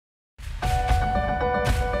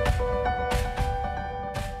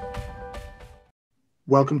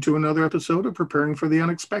Welcome to another episode of Preparing for the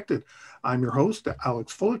Unexpected. I'm your host,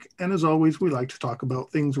 Alex Fullick, and as always, we like to talk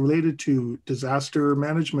about things related to disaster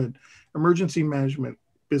management, emergency management,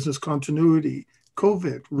 business continuity,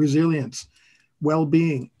 COVID, resilience,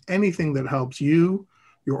 well-being, anything that helps you,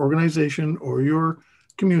 your organization, or your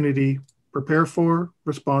community prepare for,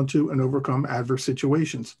 respond to, and overcome adverse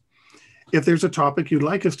situations. If there's a topic you'd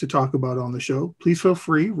like us to talk about on the show, please feel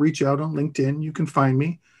free, reach out on LinkedIn. You can find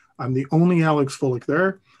me. I'm the only Alex Fullick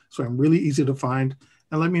there, so I'm really easy to find.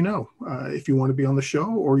 And let me know if you want to be on the show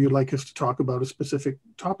or you'd like us to talk about a specific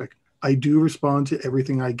topic. I do respond to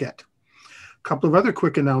everything I get. A couple of other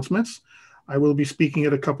quick announcements. I will be speaking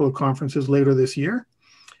at a couple of conferences later this year.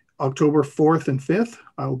 October 4th and 5th,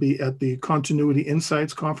 I'll be at the Continuity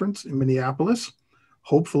Insights Conference in Minneapolis.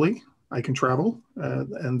 Hopefully, I can travel,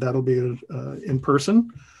 and that'll be in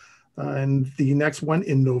person. And the next one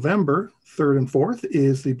in November, 3rd and 4th,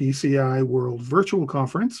 is the BCI World Virtual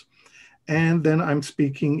Conference. And then I'm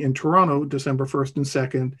speaking in Toronto, December 1st and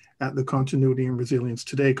 2nd, at the Continuity and Resilience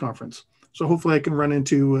Today conference. So hopefully I can run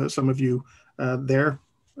into some of you there,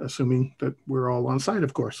 assuming that we're all on site,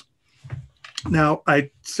 of course. Now, I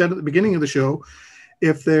said at the beginning of the show,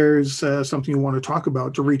 if there's something you want to talk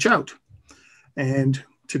about, to reach out. And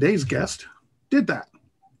today's guest did that.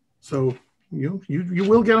 So you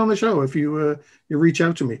will get on the show if you reach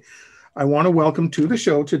out to me. I want to welcome to the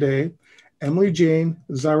show today, EmilyJane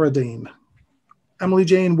Zahreddine.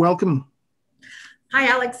 EmilyJane, welcome. Hi,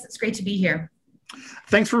 Alex. It's great to be here.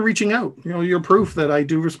 Thanks for reaching out. You're proof that I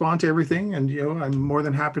do respond to everything, and I'm more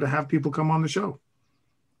than happy to have people come on the show.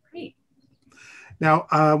 Great.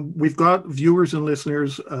 Now, we've got viewers and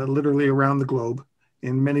listeners literally around the globe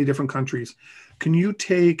in many different countries. Can you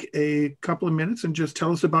take a couple of minutes and just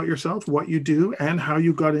tell us about yourself, what you do, and how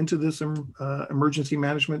you got into this emergency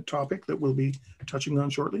management topic that we'll be touching on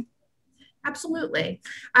shortly? Absolutely.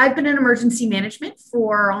 I've been in emergency management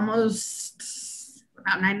for almost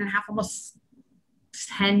about 9.5, almost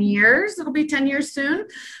 10 years. It'll be 10 years soon.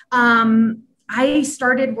 I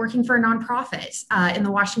started working for a nonprofit in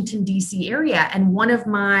the Washington, D.C. area. And one of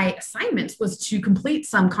my assignments was to complete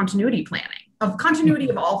some continuity planning. Of continuity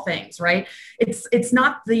of all things, right? It's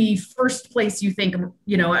not the first place you think,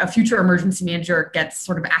 a future emergency manager gets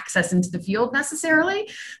sort of access into the field necessarily,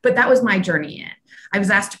 but that was my journey in. I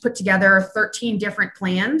was asked to put together 13 different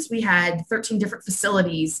plans. We had 13 different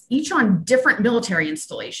facilities, each on different military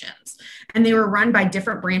installations, and they were run by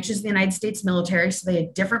different branches of the United States military. So they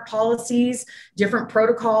had different policies, different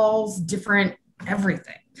protocols, different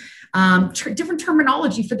everything. Different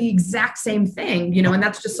terminology for the exact same thing, and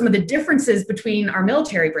that's just some of the differences between our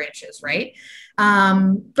military branches, right?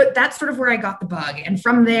 But that's sort of where I got the bug. And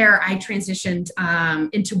from there, I transitioned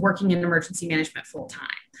into working in emergency management full time.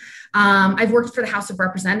 I've worked for the House of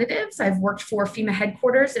Representatives. I've worked for FEMA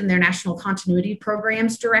headquarters in their National Continuity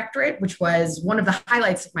Programs Directorate, which was one of the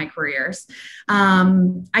highlights of my careers.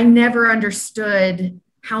 I never understood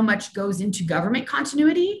how much goes into government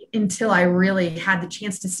continuity until I really had the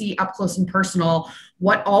chance to see up close and personal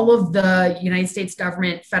what all of the United States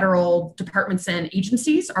government, federal departments and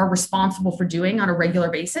agencies are responsible for doing on a regular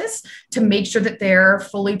basis to make sure that they're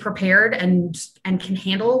fully prepared and can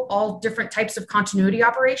handle all different types of continuity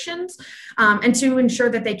operations, and to ensure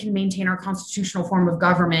that they can maintain our constitutional form of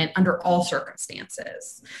government under all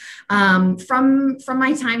circumstances. From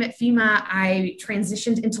my time at FEMA, I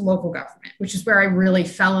transitioned into local government, which is where I really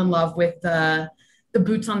fell in love with the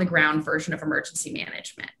boots on the ground version of emergency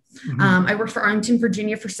management. Mm-hmm. I worked for Arlington,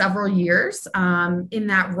 Virginia for several years. In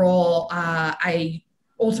that role, I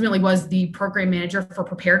ultimately was the program manager for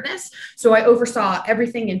preparedness. So I oversaw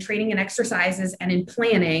everything in training and exercises and in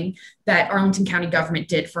planning that Arlington County government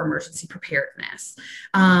did for emergency preparedness.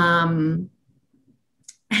 And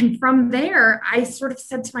from there, I sort of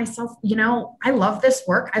said to myself, I love this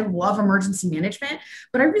work. I love emergency management,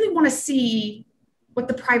 but I really want to see what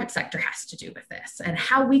the private sector has to do with this and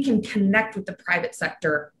how we can connect with the private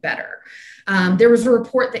sector better. There was a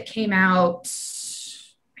report that came out,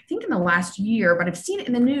 I think in the last year, but I've seen it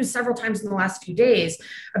in the news several times in the last few days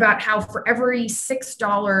about how for every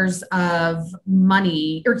 $6 of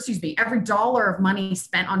money, every dollar of money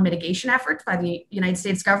spent on mitigation efforts by the United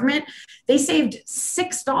States government, they saved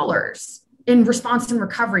 $6 in response and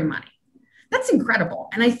recovery money. That's incredible.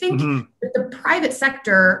 And I think that the private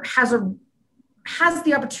sector has a has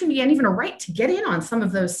the opportunity and even a right to get in on some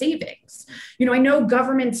of those savings. I know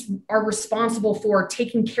governments are responsible for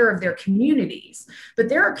taking care of their communities, but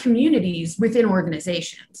there are communities within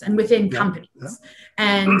organizations and within companies. Yeah.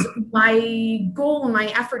 And my goal and my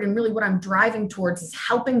effort and really what I'm driving towards is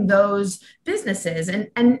helping those businesses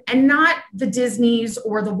and not the Disneys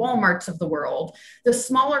or the Walmarts of the world, the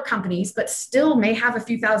smaller companies, but still may have a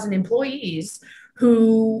few thousand employees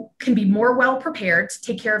who can be more well prepared to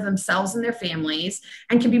take care of themselves and their families,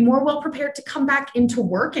 and can be more well prepared to come back into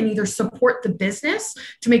work and either support the business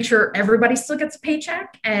to make sure everybody still gets a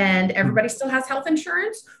paycheck and everybody still has health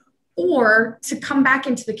insurance, or to come back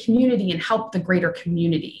into the community and help the greater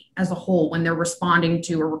community as a whole when they're responding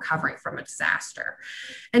to or recovering from a disaster.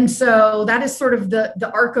 And so that is sort of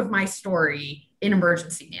the arc of my story in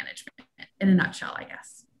emergency management in a nutshell, I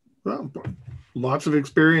guess. Well, lots of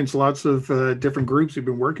experience, lots of different groups you've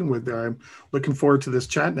been working with there. I'm looking forward to this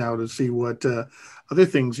chat now to see what other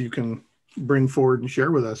things you can bring forward and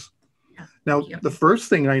share with us. Yeah, now, the first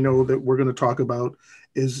thing I know that we're going to talk about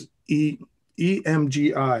is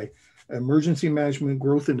EMGI, Emergency Management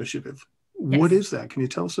Growth Initiative. Yes. What is that? Can you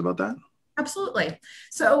tell us about that? Absolutely.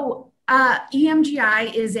 So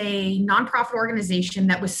EMGI is a nonprofit organization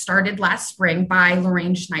that was started last spring by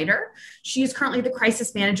Lorraine Schneider. She is currently the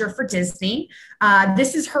crisis manager for Disney.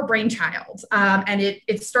 This is her brainchild, and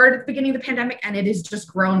it started at the beginning of the pandemic, and it has just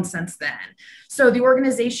grown since then. So the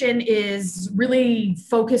organization is really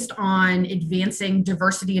focused on advancing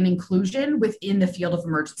diversity and inclusion within the field of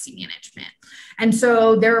emergency management. And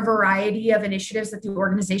so there are a variety of initiatives that the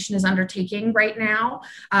organization is undertaking right now.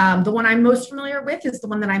 The one I'm most familiar with is the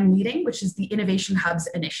one that I'm leading, which is the Innovation Hubs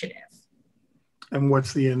initiative. And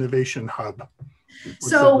what's the Innovation Hub? What's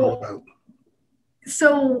that all about?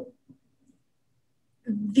 So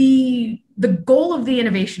the goal of the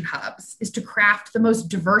Innovation Hubs is to craft the most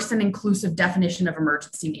diverse and inclusive definition of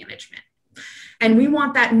emergency management. And we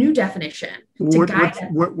want that new definition to guide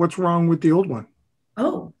it. What's wrong with the old one?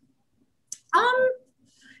 Oh,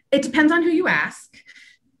 it depends on who you ask.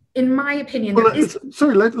 In my opinion,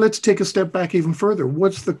 let's take a step back even further.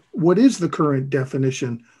 What is the current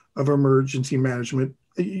definition of emergency management?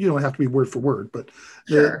 You don't have to be word for word, but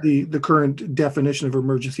sure. the current definition of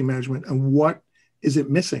emergency management, and what is it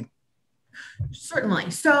missing?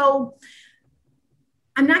 Certainly. So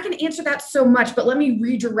I'm not going to answer that so much, but let me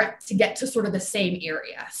redirect to get to sort of the same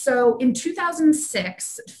area. So in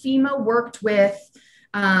 2006, FEMA worked with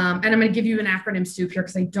and I'm going to give you an acronym soup here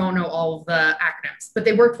because I don't know all of the acronyms, but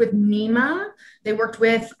they worked with NEMA, they worked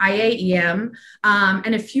with IAEM,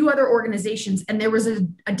 and a few other organizations. And there was a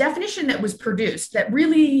definition that was produced that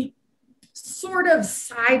really sort of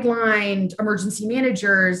sidelined emergency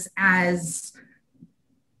managers as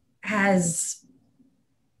I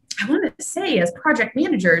want to say as project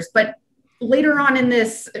managers, but later on in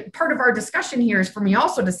this part of our discussion here is for me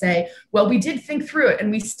also to say, well, we did think through it and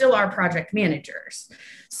we still are project managers.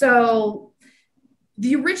 So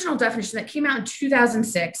the original definition that came out in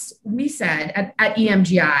 2006, we said at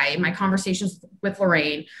EMGI, in my conversations with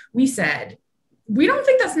Lorraine, we said, we don't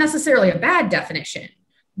think that's necessarily a bad definition,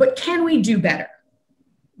 but can we do better?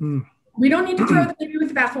 We don't need to throw the baby with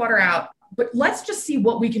the bathwater out, but let's just see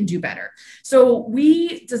what we can do better. So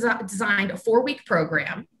we designed a 4-week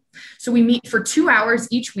program. So we meet for 2 hours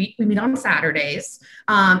each week. We meet on Saturdays,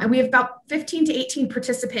 and we have about 15 to 18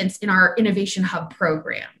 participants in our Innovation Hub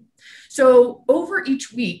program. So over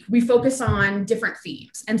each week, we focus on different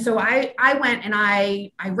themes. And so I went and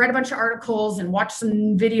I read a bunch of articles and watched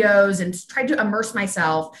some videos and tried to immerse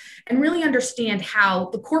myself and really understand how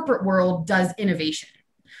the corporate world does innovation.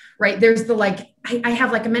 Right? There's I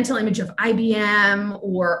have like a mental image of IBM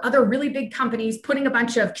or other really big companies putting a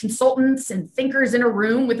bunch of consultants and thinkers in a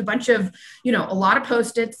room with a bunch of, a lot of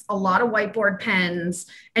Post-its, a lot of whiteboard pens,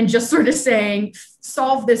 and just sort of saying,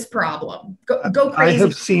 solve this problem. Go crazy. I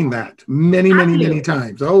have seen that many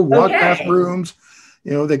times. Oh, walk past rooms.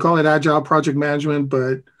 They call it agile project management,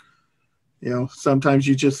 but sometimes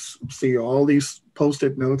you just see all these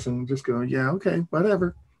Post-it notes and just go, yeah, okay,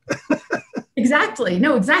 whatever. Exactly.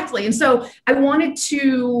 No, exactly. And so I wanted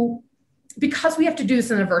to, because we have to do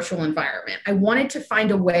this in a virtual environment, I wanted to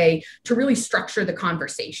find a way to really structure the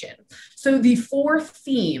conversation. So the 4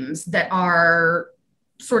 themes that are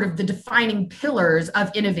sort of the defining pillars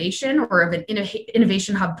of innovation or of an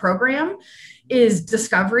Innovation Hub program is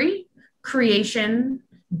discovery, creation,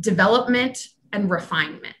 development, and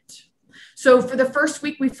refinement. So for the first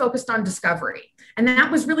week, we focused on discovery. And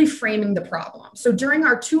that was really framing the problem. So during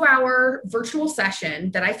our 2-hour virtual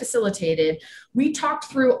session that I facilitated, we talked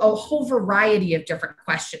through a whole variety of different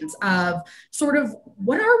questions of sort of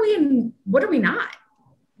what are we and what are we not?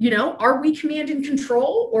 Are we command and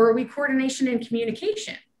control, or are we coordination and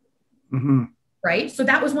communication? Mm-hmm. Right. So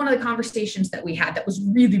that was one of the conversations that we had that was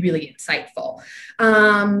really, really insightful.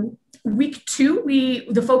 Week 2,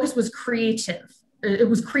 the focus was creative. It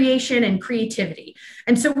was creation and creativity.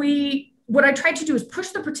 And so what I tried to do is push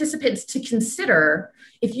the participants to consider,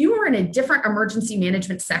 if you were in a different emergency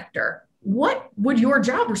management sector, what would your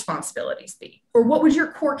job responsibilities be? Or what would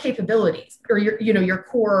your core capabilities or your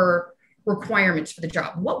core requirements for the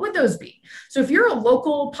job? What would those be? So if you're a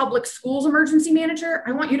local public schools emergency manager,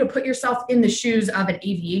 I want you to put yourself in the shoes of an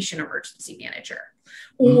aviation emergency manager.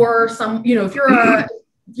 Or if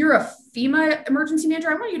you're a FEMA emergency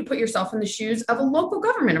manager, I want you to put yourself in the shoes of a local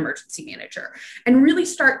government emergency manager and really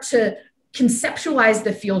start to conceptualize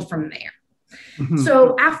the field from there. Mm-hmm.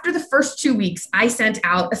 So after the first 2 weeks, I sent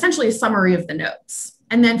out essentially a summary of the notes.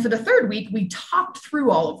 And then for the third week, we talked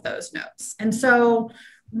through all of those notes. And so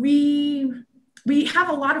we have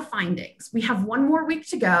a lot of findings. We have one more week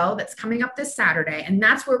to go that's coming up this Saturday. And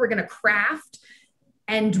that's where we're going to craft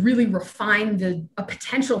and really refine a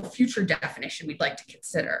potential future definition we'd like to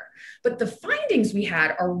consider. But the findings we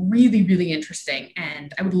had are really, really interesting.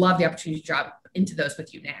 And I would love the opportunity to drop into those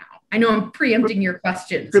with you now. I know I'm preempting your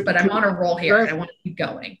questions, but I'm on a roll here and I want to keep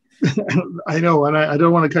going. I know, and I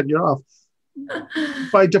don't want to cut you off.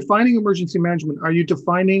 By defining emergency management, are you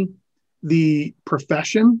defining the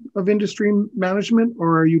profession of industry management,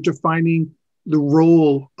 or are you defining the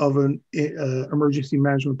role of an emergency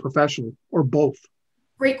management professional, or both?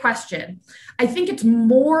 Great question. I think it's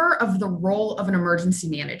more of the role of an emergency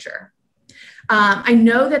manager. I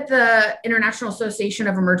know that the International Association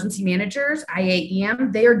of Emergency Managers,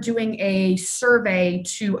 IAEM, they are doing a survey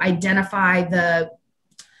to identify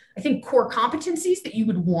core competencies that you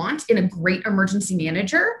would want in a great emergency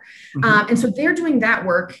manager. Mm-hmm. And so they're doing that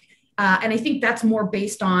work. And I think that's more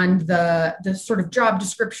based on the sort of job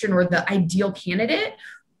description or the ideal candidate.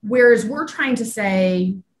 Whereas we're trying to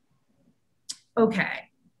say, okay,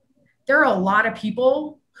 there are a lot of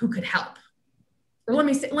people who could help. Or let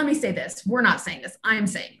me say this. We're not saying this. I'm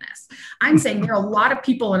saying this. I'm saying there are a lot of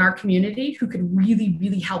people in our community who could really,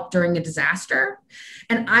 really help during a disaster.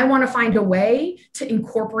 And I want to find a way to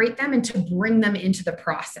incorporate them and to bring them into the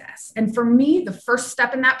process. And for me, the first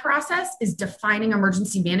step in that process is defining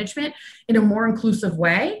emergency management in a more inclusive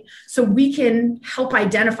way, so we can help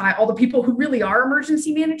identify all the people who really are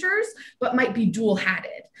emergency managers, but might be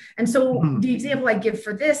dual-hatted. And so the example I give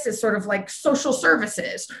for this is sort of like social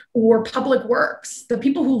services or public works. The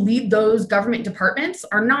people who lead those government departments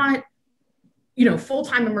are not,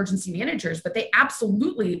 full-time emergency managers, but they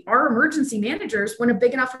absolutely are emergency managers when a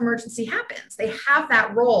big enough emergency happens. They have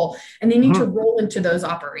that role and they need to roll into those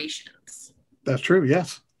operations. That's true.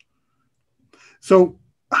 Yes. So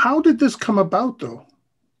how did this come about though?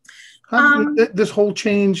 How did this whole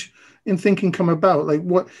change in thinking come about? Like,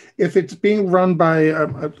 what if it's being run by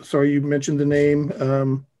sorry, you mentioned the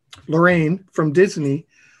name Lorraine from Disney?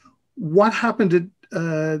 What happened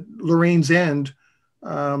at Lorraine's end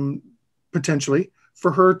potentially for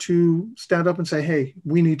her to stand up and say, hey,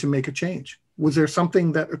 we need to make a change? Was there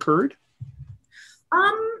something that occurred?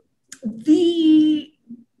 The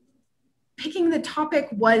picking the topic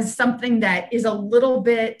was something that is a little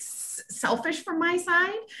bit selfish from my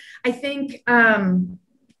side. I think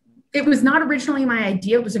it was not originally my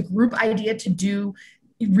idea. It was a group idea to do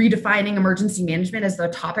redefining emergency management as the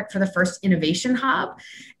topic for the first innovation hub.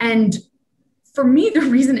 And for me, the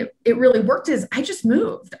reason it really worked is I just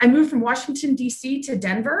moved. I moved from Washington, D.C. to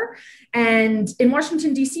Denver. And in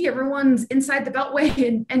Washington, D.C., everyone's inside the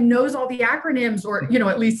Beltway and knows all the acronyms, or,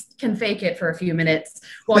 at least can fake it for a few minutes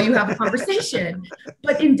while you have a conversation.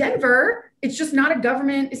 But in Denver, it's just not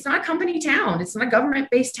it's not a company town. It's not a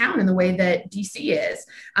government-based town in the way that D.C. is.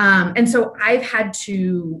 And so I've had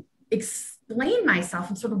to explain myself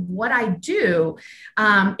and sort of what I do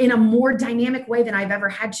in a more dynamic way than I've ever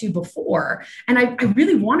had to before. And I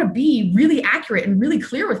really want to be really accurate and really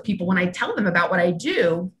clear with people when I tell them about what I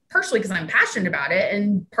do, partially because I'm passionate about it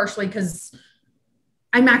and partially because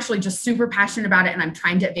I'm actually just super passionate about it and I'm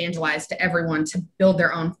trying to evangelize to everyone to build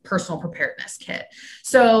their own personal preparedness kit.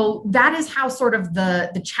 So that is how sort of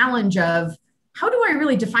the challenge of how do I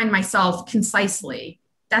really define myself concisely?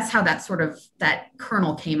 That's how that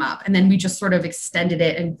kernel came up. And then we just sort of extended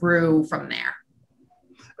it and grew from there.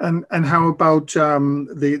 And how about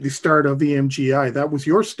the start of EMGI? That was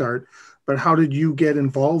your start, but how did you get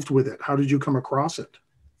involved with it? How did you come across it?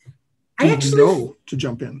 Did you know to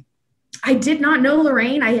jump in? I did not know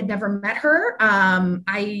Lorraine. I had never met her.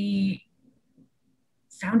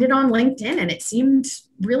 found it on LinkedIn and it seemed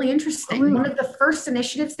really interesting. Oh, really? One of the first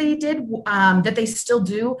initiatives they did that they still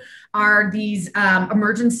do are these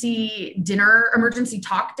emergency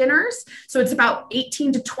talk dinners. So it's about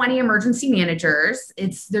 18 to 20 emergency managers.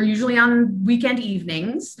 They're usually on weekend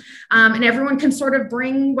evenings, and everyone can sort of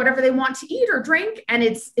bring whatever they want to eat or drink. And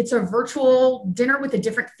it's a virtual dinner with a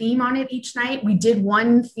different theme on it each night. We did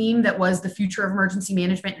one theme that was the future of emergency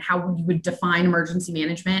management and how we would define emergency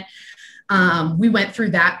management. We went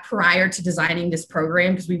through that prior to designing this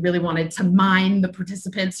program because we really wanted to mine the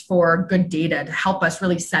participants for good data to help us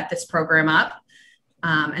really set this program up,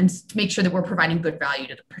 and to make sure that we're providing good value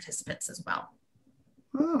to the participants as well.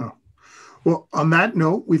 Oh. Well, on that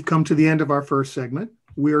note, we've come to the end of our first segment.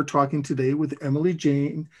 We are talking today with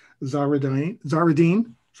EmilyJane Zahreddine,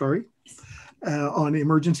 on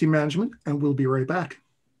emergency management, and we'll be right back.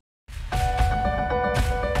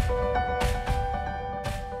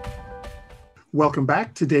 Welcome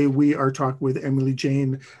back. Today we are talking with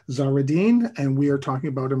EmilyJane Zahreddine, and we are talking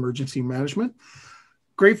about emergency management.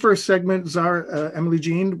 Great first segment,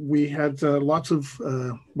 EmilyJane. We had lots of,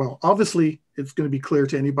 obviously it's going to be clear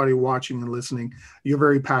to anybody watching and listening, you're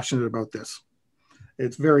very passionate about this.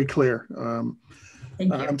 It's very clear.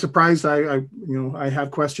 Thank you. I'm surprised I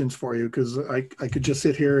have questions for you because I could just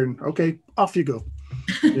sit here and, okay, off you go.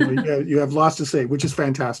 You have lots to say, which is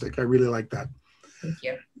fantastic. I really like that. Thank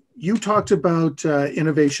you. You talked about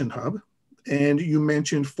Innovation Hub, and you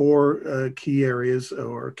mentioned 4 key areas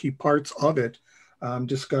or key parts of it: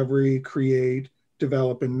 discovery, create,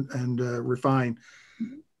 develop, and refine.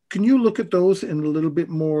 Can you look at those in a little bit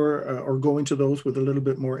more, or go into those with a little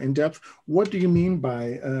bit more in depth? What do you mean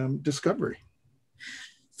by discovery?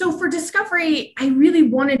 So for discovery, I really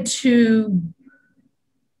wanted to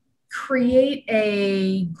create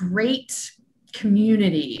a great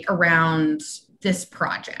community around this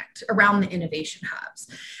project, around the innovation hubs.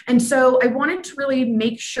 And so I wanted to really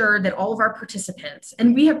make sure that all of our participants,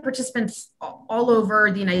 and we have participants all over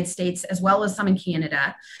the United States, as well as some in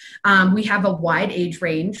Canada. We have a wide age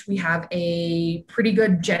range. We have a pretty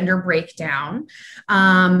good gender breakdown.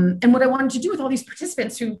 And what I wanted to do with all these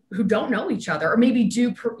participants who don't know each other, or maybe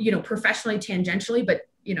do, professionally, tangentially, but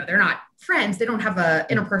they're not friends, they don't have an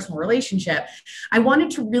interpersonal relationship. I wanted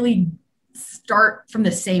to really start from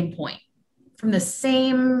the same point, from the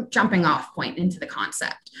same jumping off point into the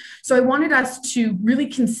concept. So I wanted us to really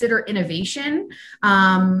consider innovation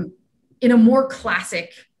in a more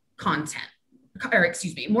classic concept.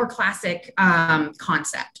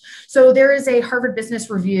 So there is a Harvard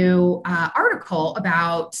Business Review article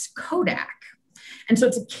about Kodak. And so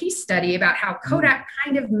it's a case study about how Kodak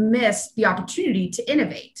kind of missed the opportunity to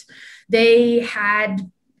innovate. They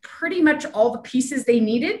had pretty much all the pieces they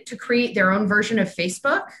needed to create their own version of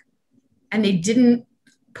Facebook, and they didn't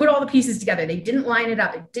put all the pieces together. They didn't line it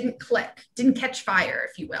up. It didn't click, didn't catch fire,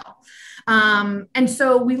 if you will. And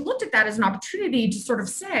so we looked at that as an opportunity to sort of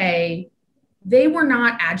say, they were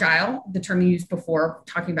not agile, the term you used before,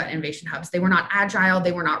 talking about innovation hubs. They were not agile,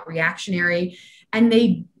 they were not reactionary, and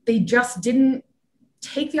they just didn't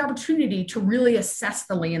take the opportunity to really assess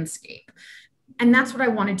the landscape. And that's what I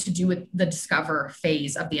wanted to do with the discover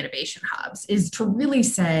phase of the innovation hubs, is to really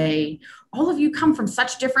say, all of you come from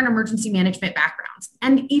such different emergency management backgrounds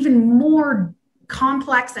and even more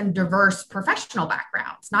complex and diverse professional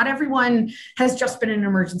backgrounds. Not everyone has just been an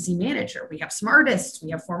emergency manager. We have some artists, we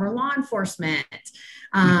have former law enforcement,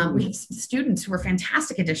 we have students who are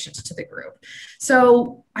fantastic additions to the group.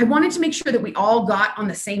 So I wanted to make sure that we all got on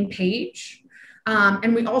the same page,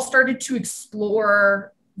 and we all started to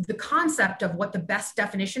explore the concept of what the best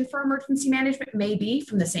definition for emergency management may be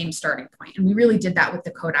from the same starting point. And we really did that with the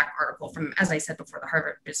Kodak article from, as I said before, the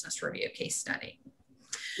Harvard Business Review case study.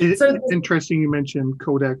 It's interesting you mentioned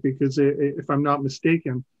Kodak, because if I'm not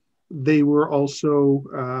mistaken, they were also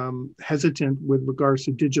hesitant with regards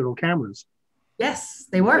to digital cameras. Yes,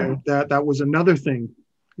 they were. That was another thing,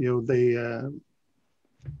 they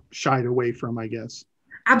shied away from, I guess.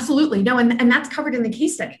 Absolutely. No, and that's covered in the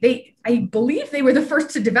case study. I believe they were the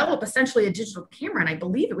first to develop essentially a digital camera, and I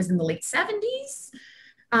believe it was in the late 70s.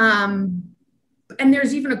 And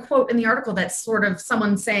there's even a quote in the article that's sort of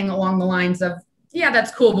someone saying along the lines of, yeah,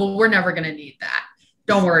 that's cool, but we're never going to need that.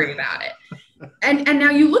 Don't worry about it. And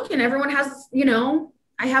now you look and everyone has,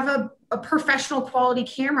 I have a professional quality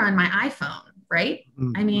camera on my iPhone, right?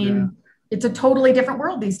 I mean, It's a totally different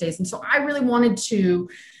world these days. And so I really wanted to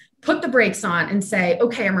put the brakes on and say,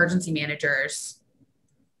 okay, emergency managers,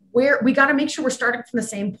 we got to make sure we're starting from the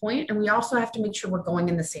same point, and we also have to make sure we're going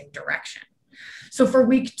in the same direction. So for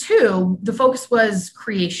week 2, the focus was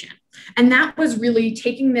creation. And that was really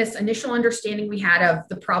taking this initial understanding we had of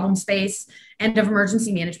the problem space and of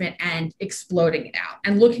emergency management and exploding it out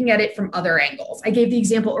and looking at it from other angles. I gave the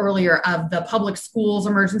example earlier of the public schools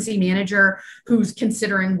emergency manager who's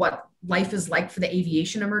considering what life is like for the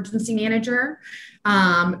aviation emergency manager,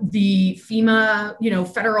 the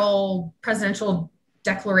FEMA, federal presidential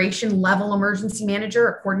declaration level emergency manager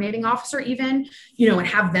or coordinating officer even, and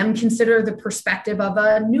have them consider the perspective of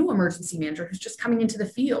a new emergency manager who's just coming into the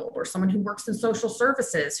field, or someone who works in social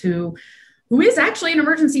services who is actually an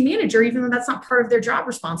emergency manager, even though that's not part of their job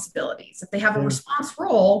responsibilities. If they have a response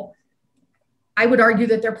role, I would argue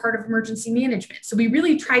that they're part of emergency management. So we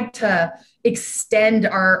really tried to extend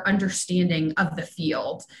our understanding of the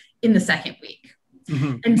field in the second week.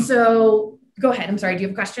 Mm-hmm. And so go ahead. I'm sorry. Do you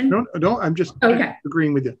have a question? No, I'm just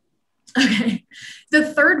agreeing with you. Okay.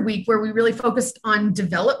 The third week, where we really focused on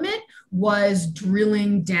development, was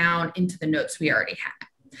drilling down into the notes we already had.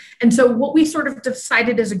 And so what we sort of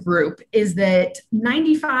decided as a group is that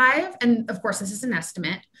 95, and of course this is an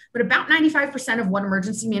estimate, but about 95% of what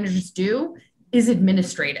emergency managers do is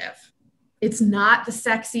administrative. It's not the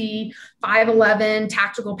sexy 5'11"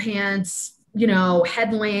 tactical pants,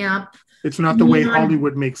 headlamp. It's not the way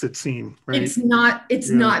Hollywood makes it seem, right? It's not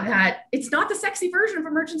that. It's not the sexy version of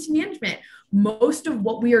emergency management. Most of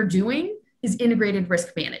what we are doing is integrated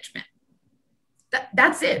risk management.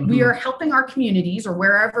 That's it. Mm-hmm. We are helping our communities, or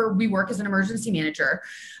wherever we work as an emergency manager,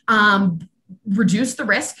 reduce the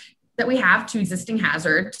risk that we have to existing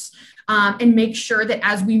hazards, and make sure that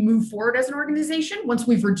as we move forward as an organization, once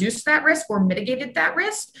we've reduced that risk or mitigated that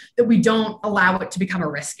risk, that we don't allow it to become a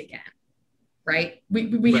risk again. Right?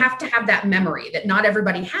 We have to have that memory that not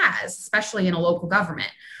everybody has, especially in a local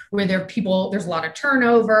government where there's a lot of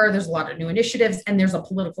turnover, there's a lot of new initiatives, and there's a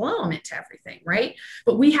political element to everything, right?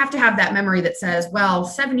 But we have to have that memory that says, well,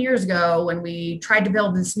 7 years ago when we tried to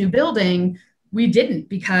build this new building, we didn't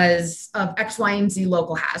because of X, Y, and Z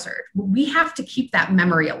local hazard. We have to keep that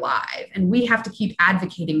memory alive, and we have to keep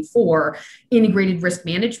advocating for integrated risk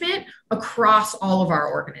management across all of our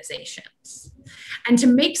organizations. And to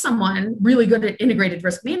make someone really good at integrated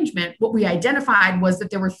risk management, what we identified was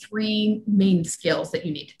that there were 3 main skills that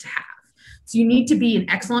you needed to have. So you need to be an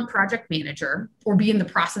excellent project manager, or be in the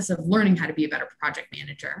process of learning how to be a better project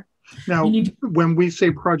manager. Now, when we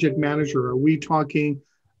say project manager, are we talking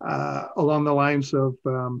along the lines of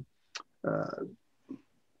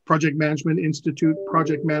Project Management Institute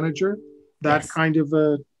project manager, that kind of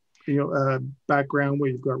a background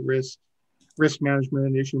where you've got risk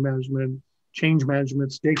management, issue management, change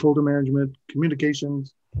management, stakeholder management,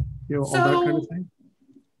 communications, all that kind of thing?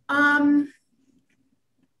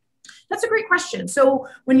 That's a great question. So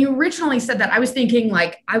when you originally said that, I was thinking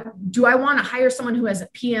do I want to hire someone who has a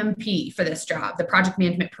PMP for this job, the project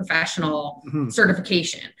management professional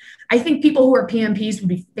certification? I think people who are PMPs would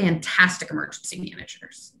be fantastic emergency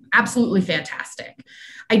managers. Absolutely fantastic.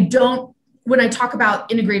 When I talk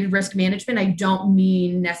about integrated risk management, I don't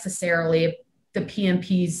mean necessarily the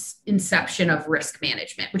PMP's inception of risk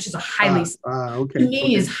management, which is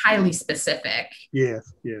is highly specific.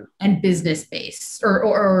 Yes. And business based,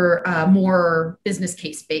 or more business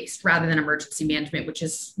case based, rather than emergency management, which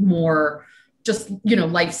is more just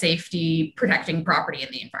life safety, protecting property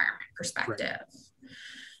and the environment perspective. Right.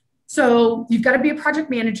 So you've got to be a project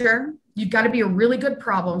manager. You've got to be a really good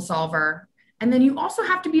problem solver, and then you also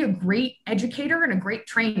have to be a great educator and a great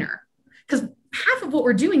trainer, because half of what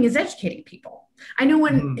we're doing is educating people. I know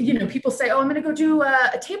when, people say, oh, I'm going to go do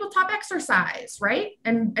a tabletop exercise, right?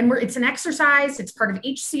 And it's an exercise. It's part of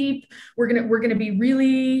HCEP. We're going to be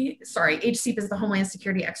HCEP is the Homeland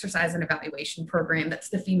Security Exercise and Evaluation Program. That's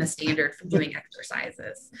the FEMA standard for doing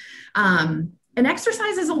exercises. An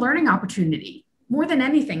exercise is a learning opportunity. More than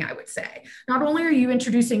anything, I would say. Not only are you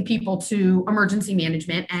introducing people to emergency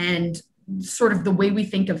management and sort of the way we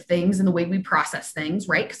think of things and the way we process things,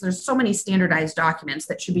 right? Because there's so many standardized documents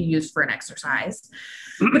that should be used for an exercise.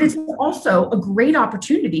 But it's also a great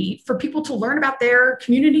opportunity for people to learn about their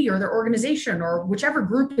community or their organization or whichever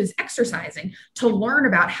group is exercising, to learn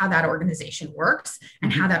about how that organization works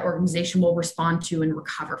and how that organization will respond to and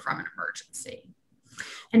recover from an emergency.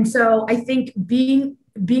 And so I think being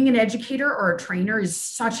an educator or a trainer is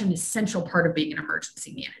such an essential part of being an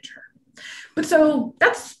emergency manager. But so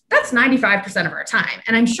that's 95% of our time.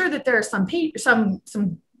 And I'm sure that there are some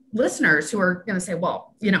listeners who are going to say,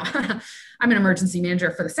 well, I'm an emergency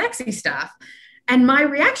manager for the sexy stuff. And my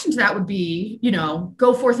reaction to that would be,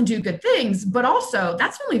 go forth and do good things. But also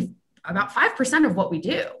that's only about 5% of what we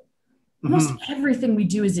do. Almost everything we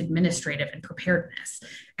do is administrative and preparedness.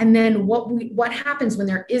 And then what happens when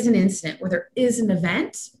there is an incident, where there is an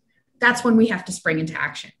event, that's when we have to spring into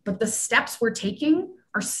action. But the steps we're taking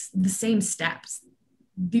are the same steps.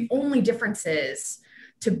 The only difference is,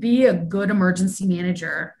 to be a good emergency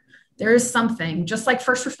manager, there is something, just like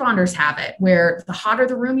first responders have it, where the hotter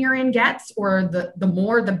the room you're in gets, or the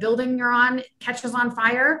more the building you're on catches on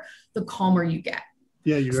fire, the calmer you get.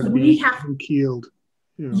 Yeah, you got to be keeled.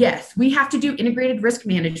 Yeah. Yes, we have to do integrated risk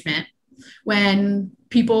management when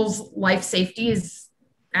people's life safety is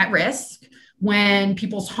at risk, when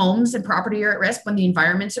people's homes and property are at risk, when the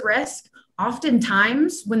environment's at risk.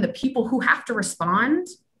 Oftentimes, when the people who have to respond,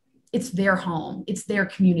 it's their home, it's their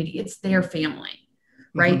community, it's their family,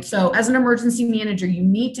 right? Mm-hmm. So as an emergency manager, you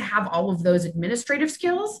need to have all of those administrative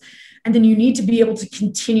skills, and then you need to be able to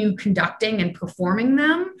continue conducting and performing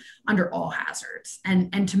them under all hazards.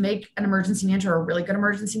 And to make an emergency manager a really good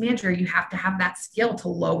emergency manager, you have to have that skill to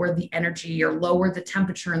lower the energy or lower the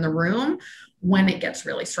temperature in the room when it gets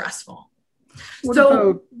really stressful. What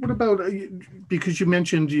about because you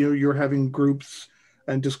mentioned you're having groups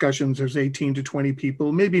and discussions, there's 18 to 20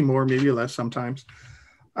 people, maybe more, maybe less sometimes.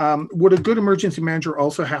 Would a good emergency manager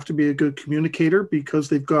also have to be a good communicator, because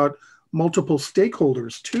they've got multiple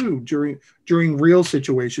stakeholders too during real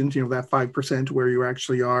situations, that 5% where you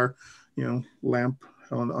actually are, lamp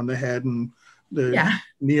on the head and the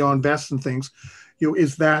neon vests and things,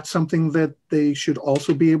 is that something that they should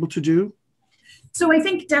also be able to do? So I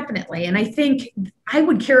think definitely. And I think I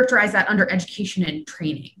would characterize that under education and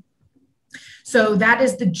training. So that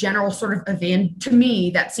is the general sort of to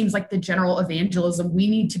me, that seems like the general evangelism we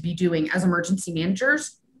need to be doing as emergency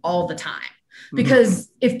managers all the time.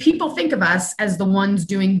 Because if people think of us as the ones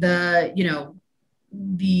doing the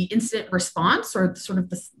incident response, or sort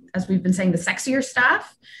of as we've been saying, the sexier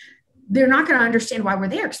stuff, they're not going to understand why we're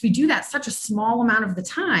there, because we do that such a small amount of the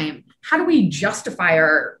time. How do we justify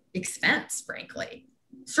our expense, frankly?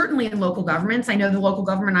 Certainly in local governments, I know the local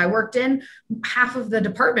government I worked in, half of the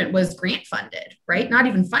department was grant funded, right? Not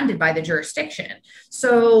even funded by the jurisdiction.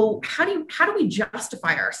 So how do we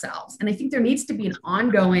justify ourselves? And I think there needs to be an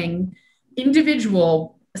ongoing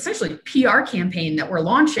individual, essentially PR campaign that we're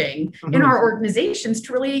launching in our organizations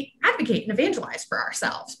to really advocate and evangelize for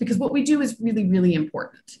ourselves, because what we do is really, really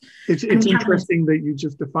important. It's interesting that you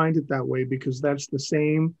just defined it that way, because that's the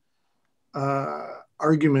same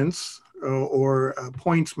arguments or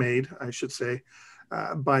points made, I should say,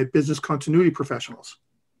 by business continuity professionals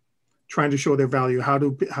trying to show their value. How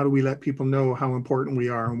do we let people know how important we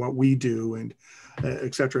are and what we do, and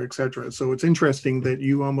et cetera, et cetera. So it's interesting that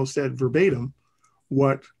you almost said verbatim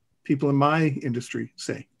what people in my industry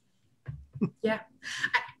say. Yeah.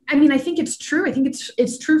 I mean, I think it's true. I think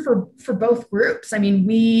it's true for both groups. I mean,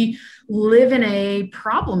 we live in a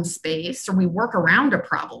problem space, or we work around a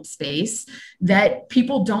problem space that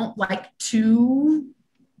people don't like to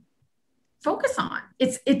focus on.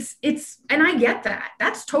 It's, and I get that.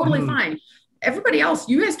 That's totally fine. Everybody else,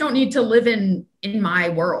 you guys don't need to live in my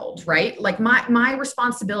world, right? Like my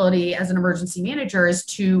responsibility as an emergency manager is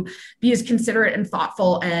to be as considerate and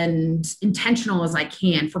thoughtful and intentional as I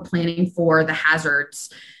can for planning for the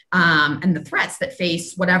hazards and the threats that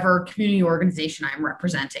face whatever community organization I'm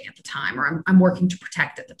representing at the time, or I'm working to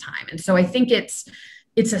protect at the time. And so I think it's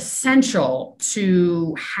essential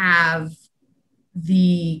to have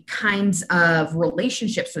the kinds of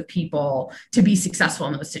relationships with people to be successful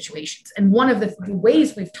in those situations. And one of the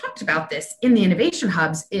ways we've talked about this in the innovation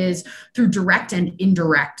hubs is through direct and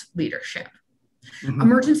indirect leadership.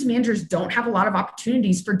 Emergency managers don't have a lot of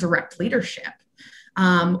opportunities for direct leadership.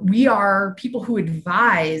 We are people who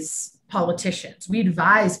advise politicians, we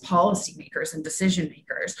advise policymakers and decision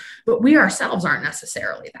makers, but we ourselves aren't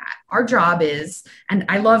necessarily that. Our job is, and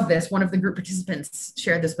I love this, one of the group participants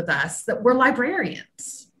shared this with us, that we're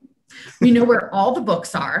librarians. We know where all the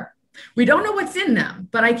books are. We don't know what's in them,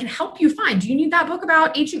 but I can help you find. Do you need that book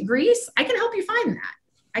about ancient Greece? I can help you find that.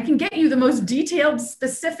 I can get you the most detailed,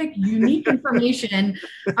 specific, unique information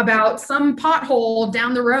about some pothole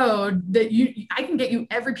down the road that I can get you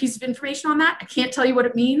every piece of information on that. I can't tell you what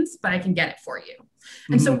it means, but I can get it for you.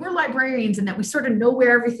 And so we're librarians in that we sort of know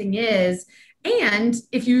where everything is. And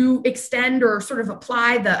if you extend or sort of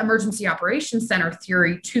apply the emergency operations center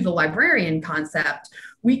theory to the librarian concept,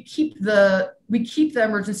 we keep the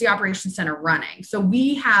emergency operations center running. So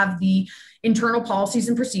we have the internal policies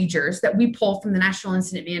and procedures that we pull from the National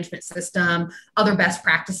Incident Management System, other best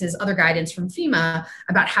practices, other guidance from FEMA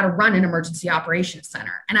about how to run an emergency operations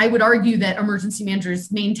center. And I would argue that emergency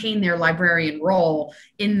managers maintain their librarian role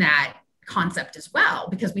in that concept as well,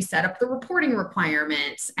 because we set up the reporting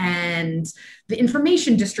requirements and the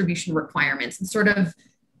information distribution requirements and sort of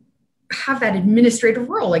have that administrative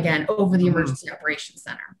role again over the emergency operations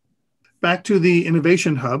center. back to the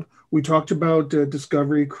Innovation Hub. We talked about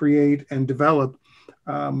discovery, create, and develop.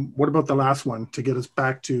 What about the last one to get us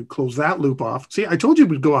back to close that loop off? See, I told you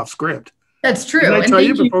we'd go off script. That's true. Did I tell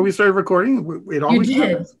you before we started recording? It always you did.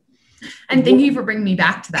 happens. And thank you for bringing me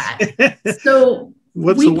back to that. So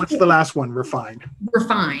what's the last one? Refine.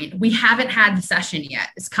 Refine. We haven't had the session yet.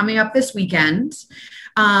 It's coming up this weekend.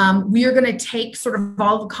 We are going to take sort of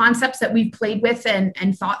all the concepts that we've played with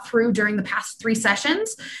and thought through during the past 3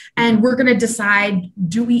 sessions, and we're going to decide,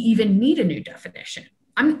 do we even need a new definition?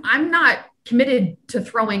 I'm not committed to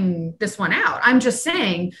throwing this one out. I'm just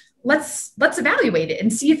saying, let's evaluate it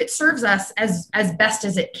and see if it serves us as best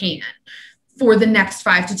as it can for the next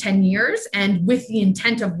 5 to 10 years, and with the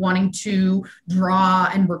intent of wanting to draw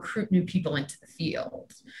and recruit new people into the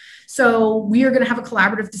field. So we are going to have a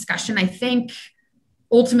collaborative discussion. I think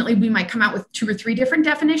ultimately we might come out with 2 or 3 different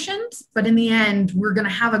definitions, but in the end, we're going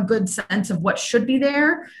to have a good sense of what should be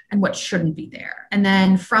there and what shouldn't be there. And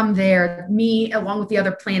then from there, me, along with the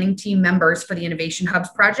other planning team members for the Innovation Hubs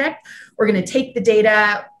project, we're going to take the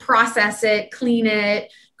data, process it, clean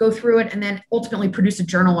it, go through it, and then ultimately produce a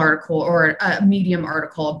journal article or a Medium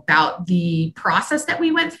article about the process that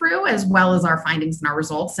we went through, as well as our findings and our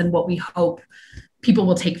results and what we hope people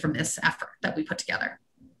will take from this effort that we put together.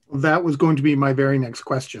 That was going to be my very next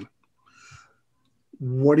question.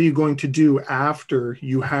 What are you going to do after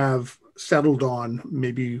you have settled on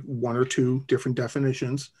maybe 1 or 2 different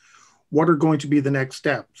definitions? What are going to be the next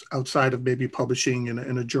steps outside of maybe publishing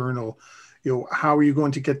in a journal? How are you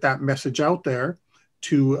going to get that message out there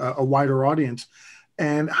to a wider audience?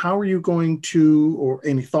 And how are you going to, or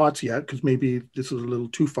any thoughts yet, because maybe this is a little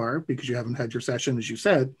too far because you haven't had your session, as you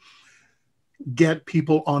said, get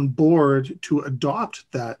people on board to adopt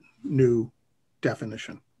that new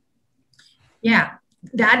definition? Yeah,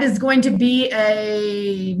 that is going to be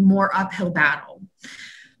a more uphill battle.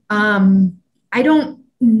 I don't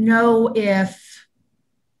know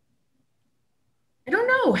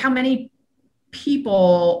how many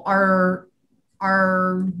people are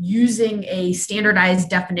using a standardized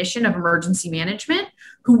definition of emergency management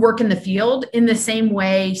who work in the field in the same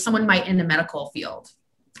way someone might in the medical field.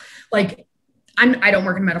 Like, I don't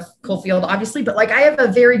work in the medical field, obviously, but I have a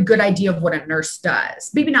very good idea of what a nurse does.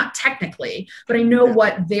 Maybe not technically, but I know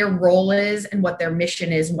what their role is and what their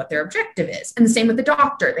mission is and what their objective is. And the same with the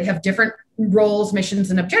doctor. They have different roles, missions,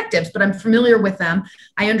 and objectives, but I'm familiar with them.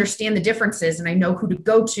 I understand the differences and I know who to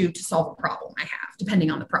go to solve a problem I have, depending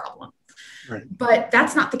on the problem. Right. But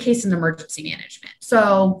that's not the case in emergency management.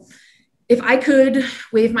 So if I could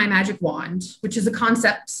wave my magic wand, which is a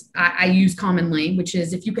concept I use commonly, which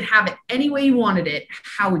is if you could have it any way you wanted it,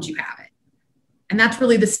 how would you have it? And that's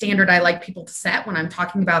really the standard I like people to set when I'm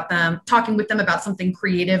talking with them about something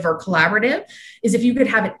creative or collaborative, is if you could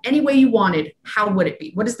have it any way you wanted, how would it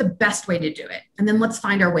be? What is the best way to do it? And then let's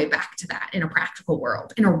find our way back to that in a practical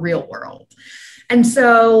world, in a real world. And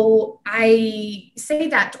so I say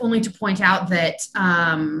that only to point out that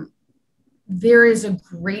there is a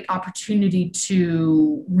great opportunity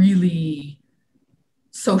to really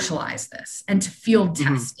socialize this and to field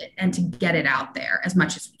test it and to get it out there as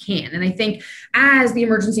much as we can. And I think as the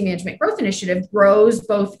Emergency Management Growth Initiative grows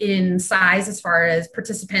both in size as far as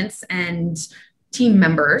participants and team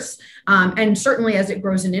members, and certainly as it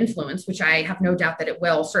grows in influence, which I have no doubt that it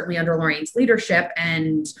will, certainly under Lorraine's leadership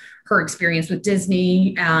and her experience with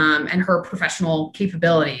Disney and her professional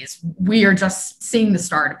capabilities, we are just seeing the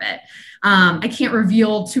start of it. I can't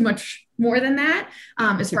reveal too much more than that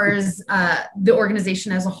as far as the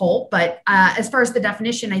organization as a whole. But as far as the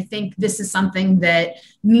definition, I think this is something that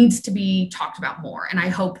needs to be talked about more. And I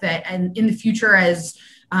hope that in the future, as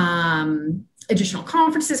additional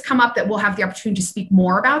conferences come up, that we'll have the opportunity to speak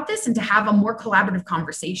more about this and to have a more collaborative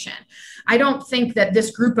conversation. I don't think that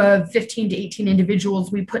this group of 15 to 18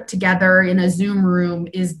 individuals we put together in a Zoom room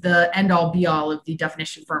is the end all be all of the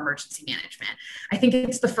definition for emergency management. I think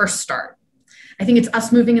it's the first start. I think it's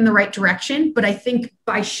us moving in the right direction, but I think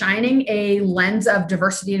by shining a lens of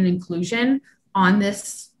diversity and inclusion on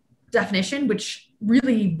this definition, which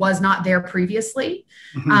really was not there previously,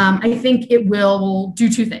 I think it will do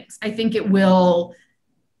 2 things. I think it will,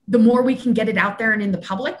 the more we can get it out there and in the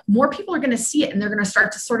public, more people are going to see it and they're going to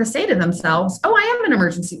start to sort of say to themselves, oh, I am an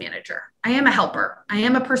emergency manager. I am a helper. I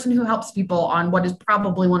am a person who helps people on what is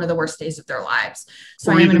probably one of the worst days of their lives.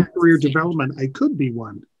 So or I am even career development. I could be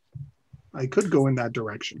one. I could go in that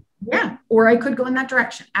direction. Yeah, or I could go in that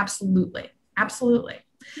direction. Absolutely. Absolutely.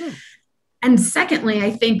 Yeah. And secondly, I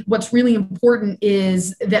think what's really important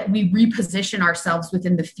is that we reposition ourselves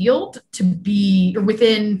within the field to be, or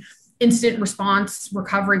within incident response,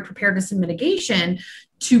 recovery, preparedness, and mitigation,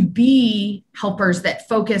 to be helpers that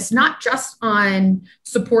focus not just on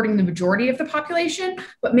supporting the majority of the population,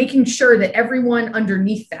 but making sure that everyone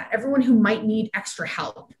underneath that, everyone who might need extra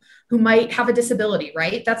help, who might have a disability,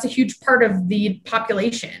 right? That's a huge part of the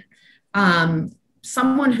population.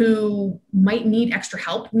 Someone who might need extra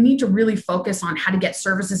help, we need to really focus on how to get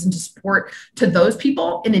services and support to those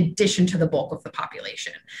people in addition to the bulk of the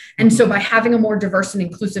population. And so by having a more diverse and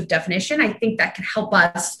inclusive definition, I think that can help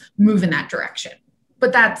us move in that direction.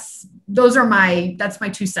 But that's my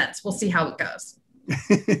 2 cents. We'll see how it goes.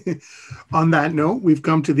 On that note, we've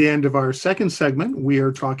come to the end of our second segment. We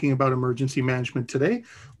are talking about emergency management today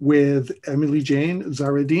with EmilyJane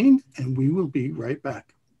Zahreddine, and we will be right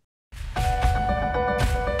back.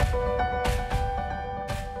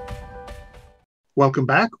 Welcome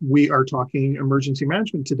back. We are talking emergency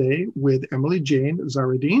management today with EmilyJane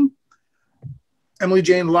Zahreddine.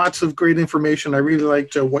 EmilyJane, lots of great information. I really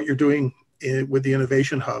liked what you're doing with the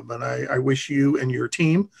Innovation Hub, and I wish you and your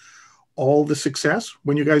team all the success.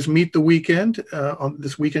 When you guys meet the weekend, on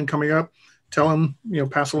this weekend coming up, tell them,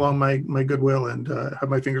 pass along my goodwill, and have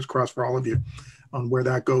my fingers crossed for all of you on where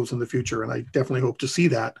that goes in the future. And I definitely hope to see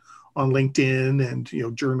that on LinkedIn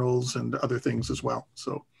and, journals and other things as well.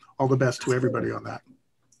 So all the best to everybody on that.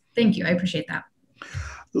 Thank you. I appreciate that.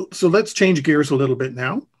 So let's change gears a little bit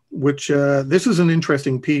now, which this is an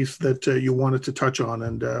interesting piece that you wanted to touch on.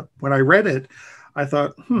 And when I read it, I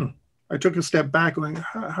thought, I took a step back going,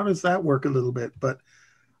 how does that work a little bit? But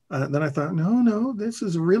then I thought, no, this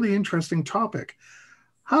is a really interesting topic.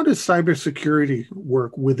 How does cybersecurity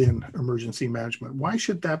work within emergency management? Why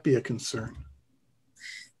should that be a concern?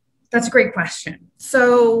 That's a great question.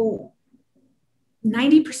 So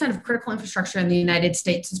 90% of critical infrastructure in the United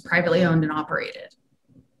States is privately owned and operated.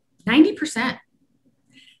 90%.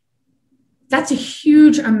 That's a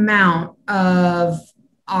huge amount of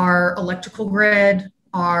our electrical grid,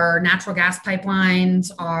 our natural gas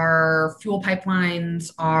pipelines, our fuel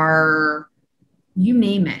pipelines, our, you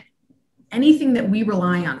name it. Anything that we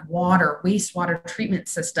rely on, water, wastewater treatment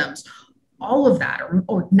systems, all of that,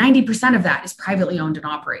 or 90% of that is privately owned and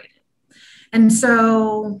operated. And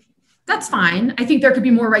so that's fine. I think there could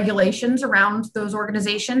be more regulations around those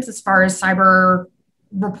organizations as far as cyber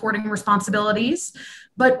reporting responsibilities.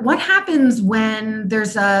 But what happens when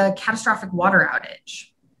there's a catastrophic water outage?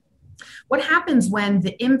 What happens when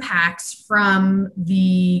the impacts from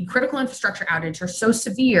the critical infrastructure outage are so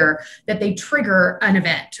severe that they trigger an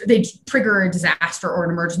event, they trigger a disaster or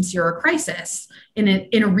an emergency or a crisis in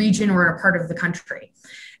a region or in a part of the country?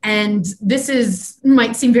 And this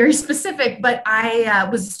might seem very specific, but I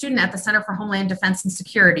was a student at the Center for Homeland Defense and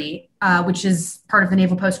Security, which is part of the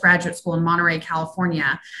Naval Postgraduate School in Monterey,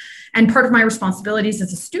 California. And part of my responsibilities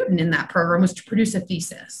as a student in that program was to produce a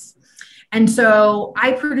thesis. And so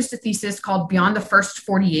I produced a thesis called Beyond the First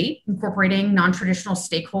 48, Incorporating Non-Traditional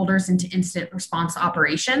Stakeholders into Incident Response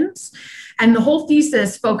Operations. And the whole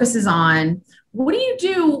thesis focuses on, what do you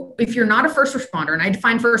do if you're not a first responder? And I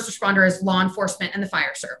define first responder as law enforcement and the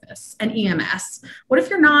fire service and EMS. What if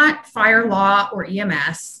you're not fire, law, or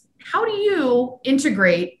EMS? How do you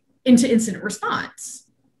integrate into incident response?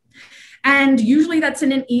 And usually that's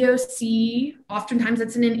in an EOC. Oftentimes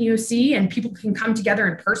that's in an EOC, and people can come together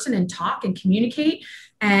in person and talk and communicate.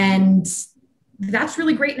 And that's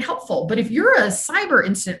really great and helpful. But if you're a cyber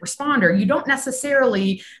incident responder, you don't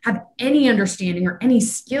necessarily have any understanding or any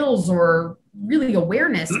skills or really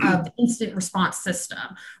awareness of the incident response system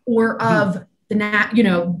or of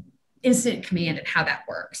the incident command and how that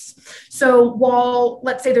works. So while,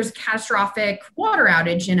 let's say there's a catastrophic water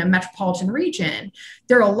outage in a metropolitan region,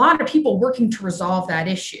 there are a lot of people working to resolve that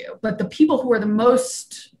issue. But the people who are the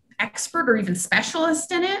most expert or even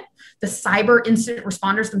specialist in it, the cyber incident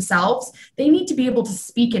responders themselves, they need to be able to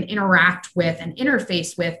speak and interact with and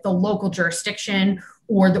interface with the local jurisdiction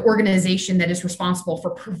or the organization that is responsible for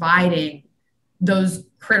providing those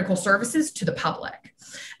critical services to the public.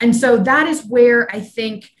 And so that is where I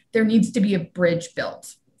think there needs to be a bridge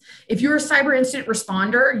built. If you're a cyber incident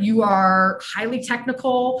responder, you are highly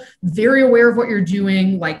technical, very aware of what you're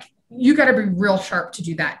doing, like you got to be real sharp to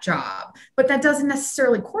do that job. But that doesn't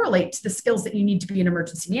necessarily correlate to the skills that you need to be an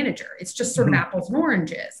emergency manager. It's just sort of apples and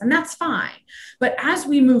oranges, and that's fine. But as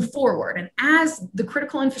we move forward and as the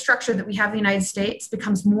critical infrastructure that we have in the United States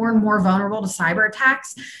becomes more and more vulnerable to cyber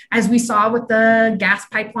attacks, as we saw with the gas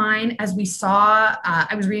pipeline, as we saw,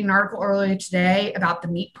 I was reading an article earlier today about the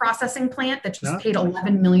meat processing plant that just paid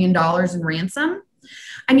 $11 million in ransom.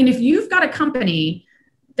 I mean, if you've got a company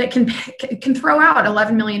that can throw out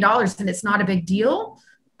 $11 million and it's not a big deal,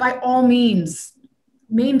 by all means,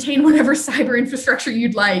 maintain whatever cyber infrastructure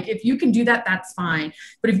you'd like. If you can do that, that's fine.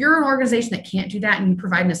 But if you're an organization that can't do that and you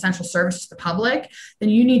provide an essential service to the public, then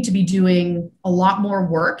you need to be doing a lot more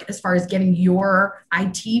work as far as getting your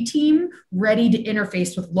IT team ready to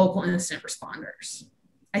interface with local incident responders.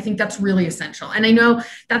 I think that's really essential. And I know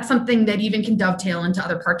that's something that even can dovetail into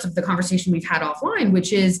other parts of the conversation we've had offline,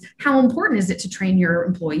 which is how important is it to train your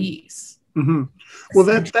employees? Mm-hmm. Well,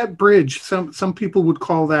 that bridge, some people would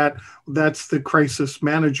call that's the crisis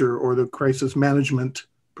manager or the crisis management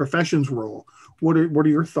professions role. What are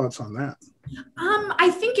your thoughts on that?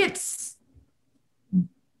 I think it's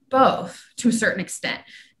both to a certain extent.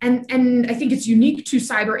 And I think it's unique to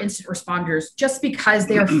cyber incident responders just because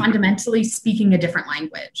they are fundamentally speaking a different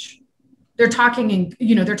language. They're talking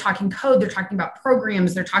they're talking code, they're talking about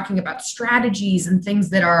programs, they're talking about strategies and things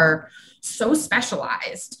that are so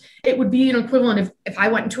specialized. It would be an equivalent if I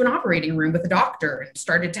went into an operating room with a doctor and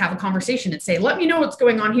started to have a conversation and say, let me know what's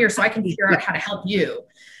going on here so I can figure out how to help you.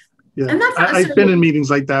 Yeah. And that's I've been in meetings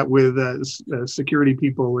like that with security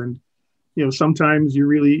people, and sometimes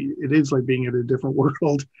it is like being in a different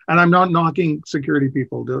world. And I'm not knocking security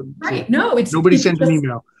people. Right? No, nobody sends an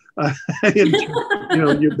email.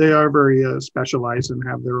 They are very specialized and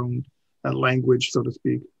have their own language, so to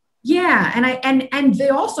speak. Yeah, and they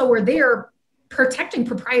also were there protecting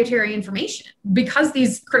proprietary information because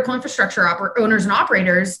these critical infrastructure owners and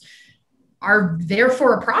operators are there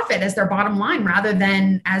for a profit as their bottom line rather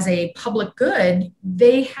than as a public good.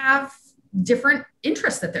 They have different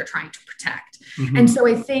interests that they're trying to protect. Mm-hmm. And so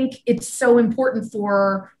I think it's so important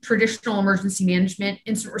for traditional emergency management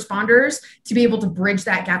incident responders to be able to bridge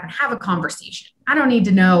that gap and have a conversation. I don't need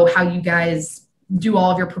to know how you guys do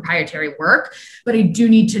all of your proprietary work, but I do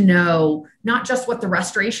need to know not just what the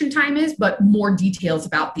restoration time is, but more details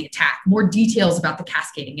about the attack, more details about the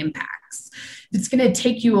cascading impacts. If it's going to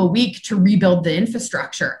take you a week to rebuild the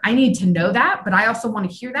infrastructure, I need to know that, but I also want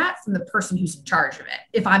to hear that from the person who's in charge of it,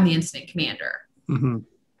 if I'm the incident commander. Mm-hmm.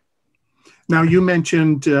 Now, you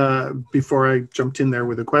mentioned, before I jumped in there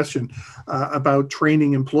with a question, about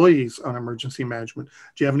training employees on emergency management.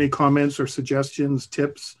 Do you have any comments or suggestions,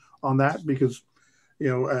 tips on that? Because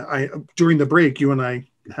during the break, you and I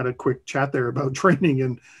had a quick chat there about training,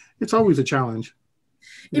 and it's always a challenge.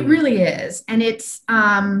 It really is. And it's,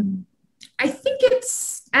 I think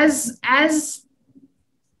it's as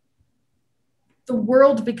the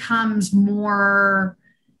world becomes more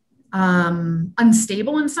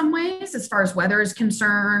unstable in some ways, as far as weather is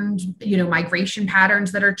concerned, migration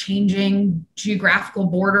patterns that are changing, geographical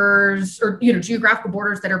borders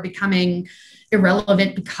that are becoming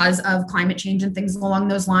irrelevant because of climate change and things along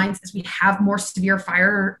those lines, as we have more severe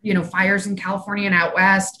fires in California and out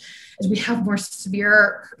west, as we have more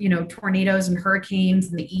severe, tornadoes and hurricanes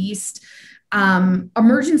in the east,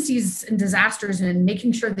 emergencies and disasters, and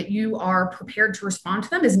making sure that you are prepared to respond to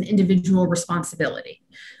them is an individual responsibility.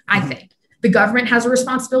 I think the government has a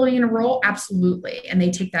responsibility and a role, absolutely, and they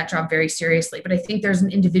take that job very seriously. But I think there's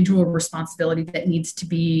an individual responsibility that needs to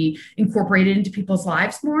be incorporated into people's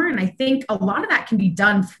lives more. And I think a lot of that can be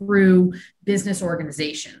done through business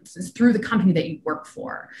organizations, is through the company that you work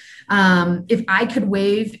for. If I could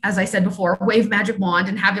as I said before, wave magic wand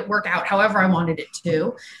and have it work out however I wanted it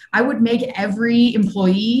to, I would make every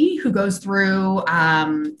employee who goes through,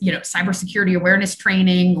 cybersecurity awareness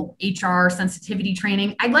training, HR sensitivity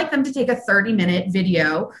training, I'd like them to take a 30-minute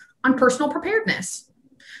video on personal preparedness.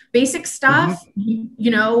 Basic stuff,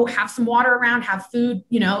 have some water around, have food,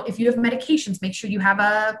 if you have medications, make sure you have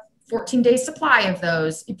a 14-day supply of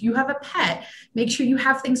those. If you have a pet, make sure you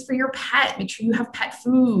have things for your pet. Make sure you have pet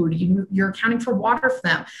food. You're accounting for water for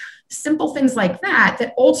them. Simple things like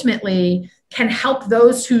that ultimately can help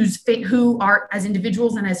those who are, as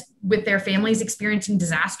individuals and as with their families experiencing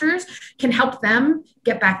disasters, can help them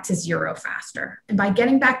get back to zero faster. And by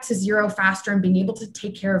getting back to zero faster and being able to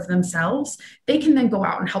take care of themselves, they can then go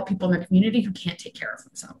out and help people in their community who can't take care of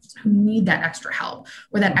themselves, who need that extra help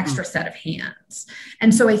or that extra set of hands.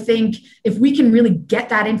 And so I think if we can really get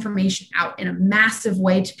that information out in a massive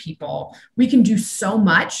way to people, we can do so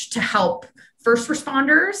much to help first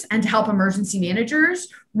responders and to help emergency managers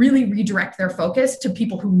really redirect their focus to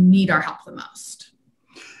people who need our help the most.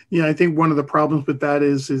 Yeah, I think one of the problems with that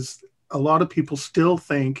is a lot of people still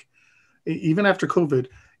think, even after COVID,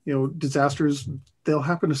 disasters, they'll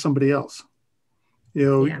happen to somebody else.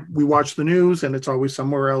 We watch the news and it's always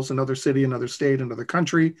somewhere else, another city, another state, another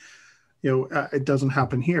country. It doesn't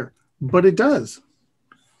happen here, but it does.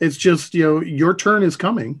 It's just, your turn is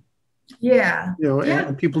coming. Yeah.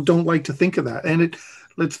 And people don't like to think of that. And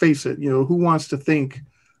let's face it, who wants to think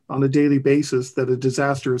on a daily basis that a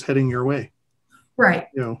disaster is heading your way? Right.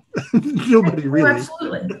 You know, nobody Oh, really.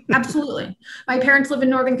 absolutely. Absolutely. My parents live in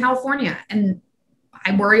Northern California, and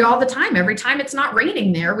I worry all the time. Every time it's not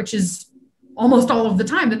raining there, which is almost all of the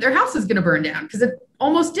time, that their house is going to burn down, because it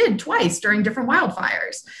almost did twice during different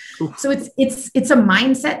wildfires. Oof. So it's a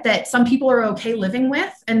mindset that some people are okay living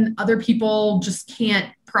with, and other people just can't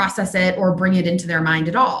process it or bring it into their mind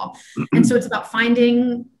at all. And so it's about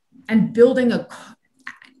finding and building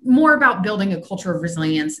more about building a culture of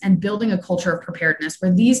resilience and building a culture of preparedness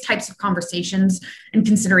where these types of conversations and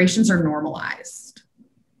considerations are normalized.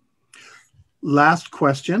 Last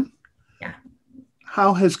question. Yeah.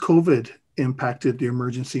 How has COVID impacted the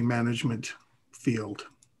emergency management field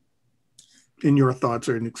in your thoughts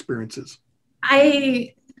or in experiences?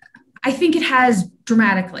 I think it has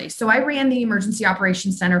dramatically. So I ran the Emergency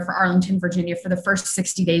Operations Center for Arlington, Virginia for the first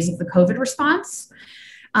 60 days of the COVID response.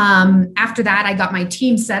 After that, I got my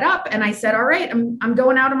team set up and I said, all right, I'm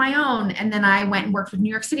going out on my own. And then I went and worked with New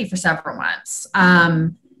York City for several months.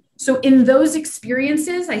 So in those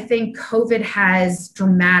experiences, I think COVID has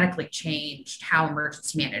dramatically changed how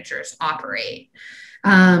emergency managers operate.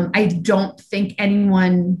 I don't think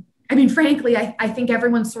frankly, I think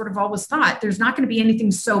everyone sort of always thought there's not going to be anything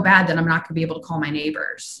so bad that I'm not going to be able to call my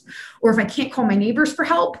neighbors. Or if I can't call my neighbors for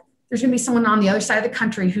help, there's going to be someone on the other side of the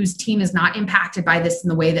country whose team is not impacted by this in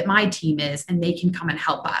the way that my team is, and they can come and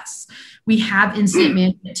help us. We have incident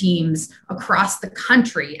management teams across the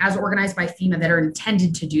country as organized by FEMA that are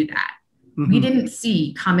intended to do that. Mm-hmm. We didn't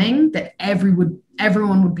see coming that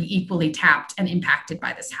everyone would be equally tapped and impacted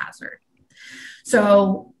by this hazard.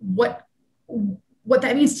 So what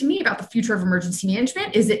that means to me about the future of emergency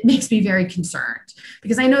management is it makes me very concerned,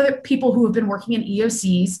 because I know that people who have been working in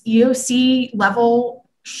EOC level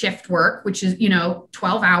shift work, which is,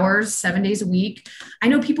 12 hours, 7 days a week. I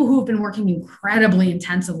know people who have been working incredibly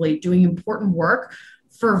intensively doing important work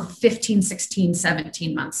for 15, 16,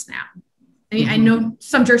 17 months now. I mean, I know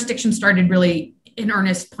some jurisdictions started really in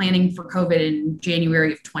earnest planning for COVID in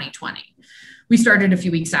January of 2020. We started a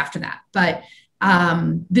few weeks after that, but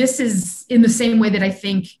this is in the same way that I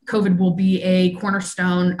think COVID will be a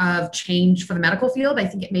cornerstone of change for the medical field. I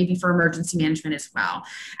think it may be for emergency management as well.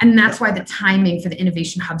 And that's why the timing for the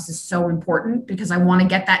innovation hubs is so important, because I want to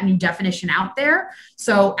get that new definition out there.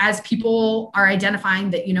 So as people are identifying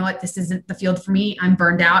that, this isn't the field for me, I'm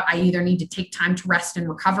burned out, I either need to take time to rest and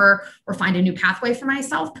recover or find a new pathway for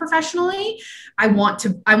myself professionally. I want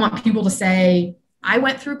people to say, I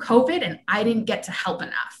went through COVID and I didn't get to help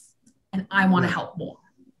enough, and I want to help more.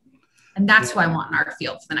 And that's what I want in our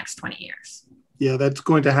field for the next 20 years. Yeah, that's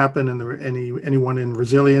going to happen in anyone in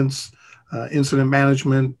resilience, incident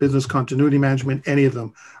management, business continuity management, any of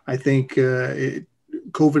them. I think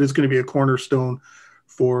COVID is going to be a cornerstone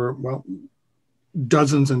for,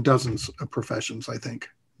 dozens and dozens of professions, I think,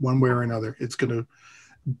 one way or another. It's going to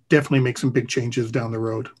definitely make some big changes down the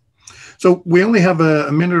road. So we only have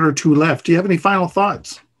a minute or two left. Do you have any final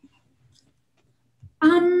thoughts?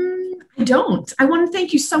 I don't. I want to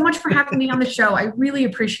thank you so much for having me on the show. I really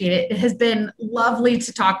appreciate it. It has been lovely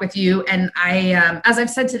to talk with you. And I, as I've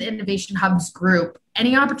said to the Innovation Hubs group,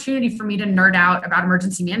 any opportunity for me to nerd out about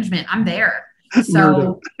emergency management, I'm there.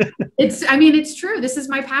 So it's true. This is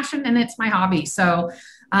my passion and it's my hobby. So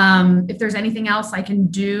if there's anything else I can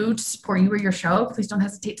do to support you or your show, please don't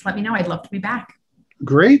hesitate to let me know. I'd love to be back.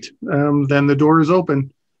 Great. Then the door is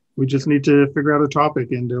open. We just need to figure out a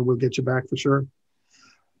topic and we'll get you back for sure.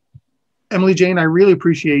 EmilyJane, I really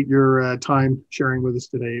appreciate your time sharing with us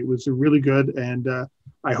today. It was really good, and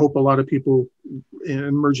I hope a lot of people in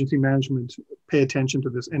emergency management pay attention to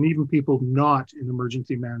this, and even people not in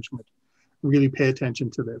emergency management really pay attention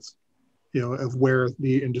to this, of where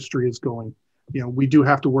the industry is going. We do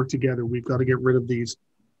have to work together. We've got to get rid of these,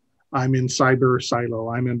 I'm in cyber silo,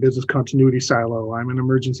 I'm in business continuity silo, I'm in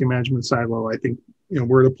emergency management silo. I think,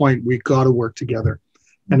 we're at a point we've got to work together.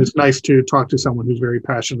 And it's nice to talk to someone who's very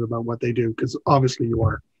passionate about what they do, because obviously you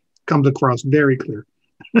are. Comes across very clear.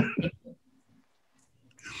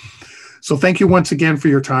 So thank you once again for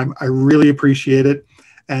your time. I really appreciate it.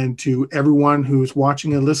 And to everyone who's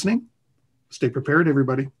watching and listening, stay prepared,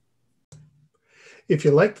 everybody. If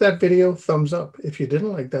you liked that video, thumbs up. If you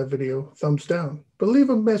didn't like that video, thumbs down. But leave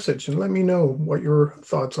a message and let me know what your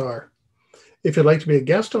thoughts are. If you'd like to be a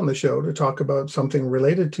guest on the show to talk about something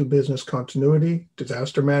related to business continuity,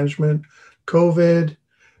 disaster management, COVID,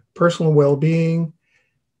 personal well-being,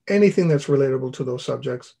 anything that's relatable to those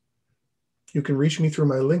subjects, you can reach me through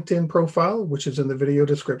my LinkedIn profile, which is in the video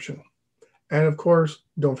description. And of course,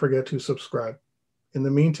 don't forget to subscribe. In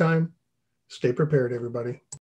the meantime, stay prepared, everybody.